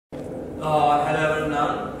Hello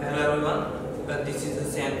everyone. This is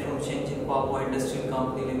Hussain from Shenzhen BaoBao Industrial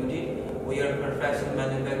Company Limited. We are professional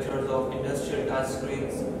manufacturers of industrial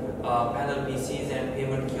touchscreens, panel PCs, and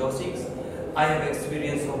payment kiosks. I have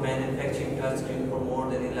experience of manufacturing touchscreen for more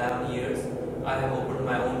than 11 years. I have opened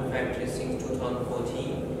my own factory since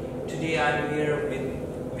 2014. Today I am here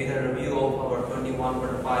with a review of our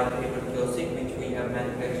 21.5 payment kiosk which we have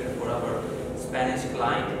manufactured for our Spanish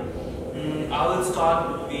client. I will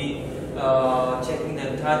start with checking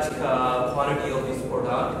the touch quality of this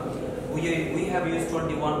product. We have used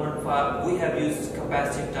 21.5. We have used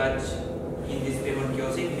capacitive touch in this payment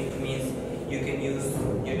kiosk, which means you can use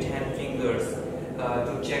your 10 fingers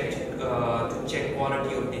to check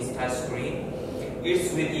quality of this touch screen.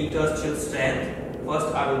 It's with industrial strength.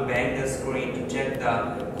 First, I will bang the screen to check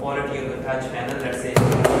the quality of the touch panel. Let's say,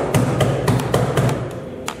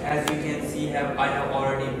 as you can see, I have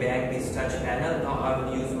already banged this touch panel. Now I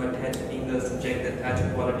will use my 10 fingers to check the touch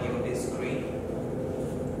quality of this screen.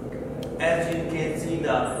 As you can see,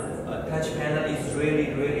 the touch panel is really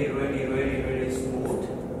smooth.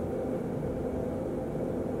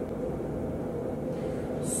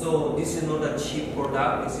 So this is not a cheap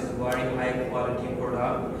product. This is very high quality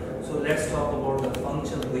product. So let's talk about the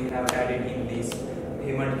functions we have added in this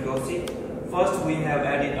payment kiosk. First, we have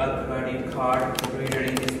added a credit card reader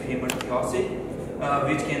in this payment kiosk,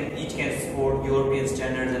 which can support European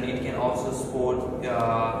standards and it can also support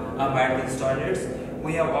American standards.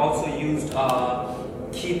 We have also used a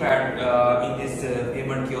keypad in this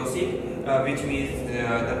payment kiosk, which means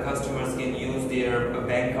the customers can use their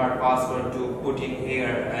bank card password to put in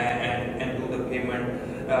here and do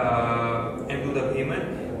the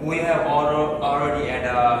payment. We have already added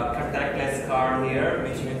a contactless card here,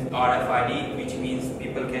 which means RFID, which means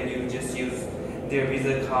people can just use their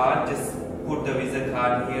Visa card, just put the Visa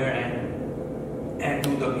card here and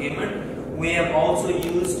do the payment. We have also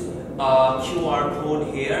used a QR code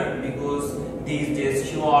here because these days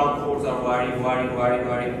QR codes are very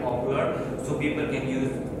popular. So people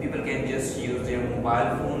can just use their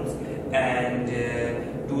mobile phones and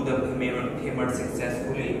do the payment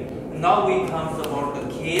successfully. Now we comes about the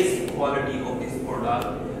case quality of this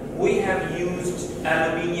product. We have used pure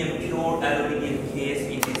aluminium case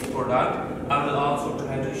in this product. I will also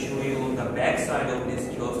try to show you the back side of this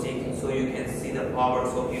kiosk so you can see the power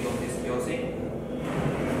socket of this kiosk.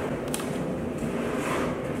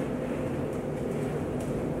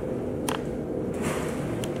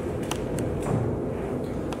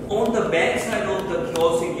 On the back side of the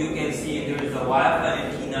kiosk, you can see there is a Wi-Fi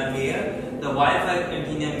antenna here. The Wi-Fi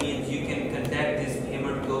antenna means you can connect this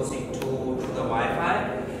payment kiosk to the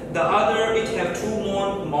Wi-Fi. The other, it have two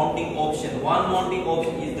more mounting options. One mounting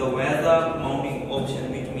option is the weather mounting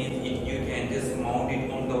option, which means you can just mount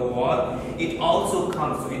it on the wall. It also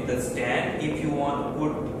comes with the stand. If you want to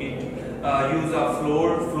put it, use a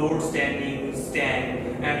floor standing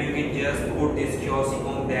stand, and you can just put this kiosk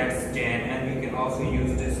on that stand, and you can also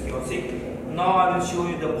use this kiosk. Now I will show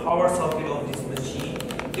you the power socket of this machine.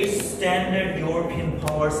 It's standard European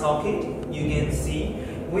power socket. You can see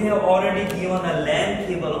we have already given a LAN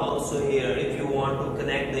cable also here. If you want to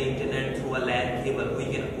connect the internet through a LAN cable,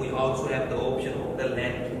 we also have the option of the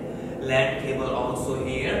LAN cable also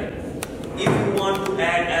here. If you want to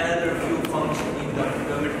add another few functions in the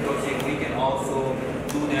payment kiosk, we can also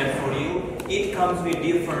do that for you. It comes with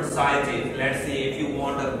different sizes. Let's say if you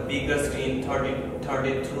want a bigger screen,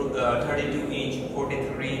 32 inch,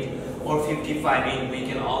 43 inch, or 55 inch, we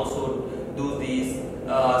can also do these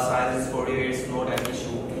sizes for you. It's not an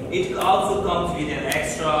issue. It also comes with an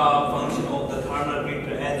extra function of the thermal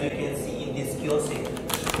printer, as you can see in this kiosk.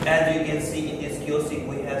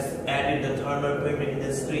 We have added the thermal printer in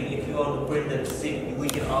the screen. If you want to print the receipt, we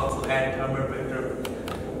can also add thermal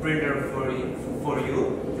printer for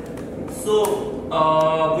you. So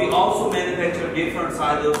we also manufacture different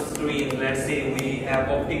sizes of screens. Let's say we have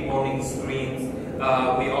optic mounting screens.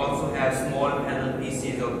 We also have small panel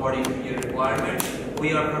PCs according to your requirement.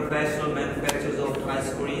 We are professional manufacturers of touch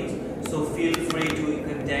screens, so feel free to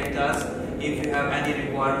contact us if you have any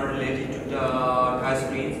requirement related to the touch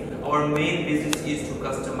screens. Our main business is to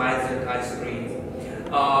customize the touch screens.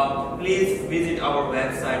 Please visit our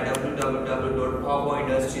website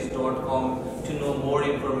www.baobaoindustries.com to know more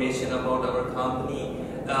information about our company.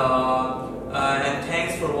 And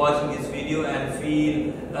thanks for watching this video, and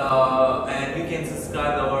and you can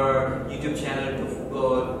subscribe our YouTube channel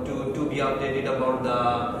to be updated about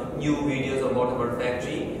the new videos about our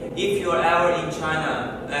factory. If you are ever in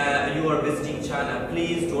China, you are visiting China,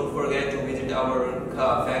 please don't forget to visit our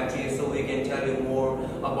factory so we can tell you more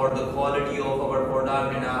about the quality of our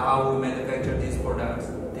product and how we manufacture these products.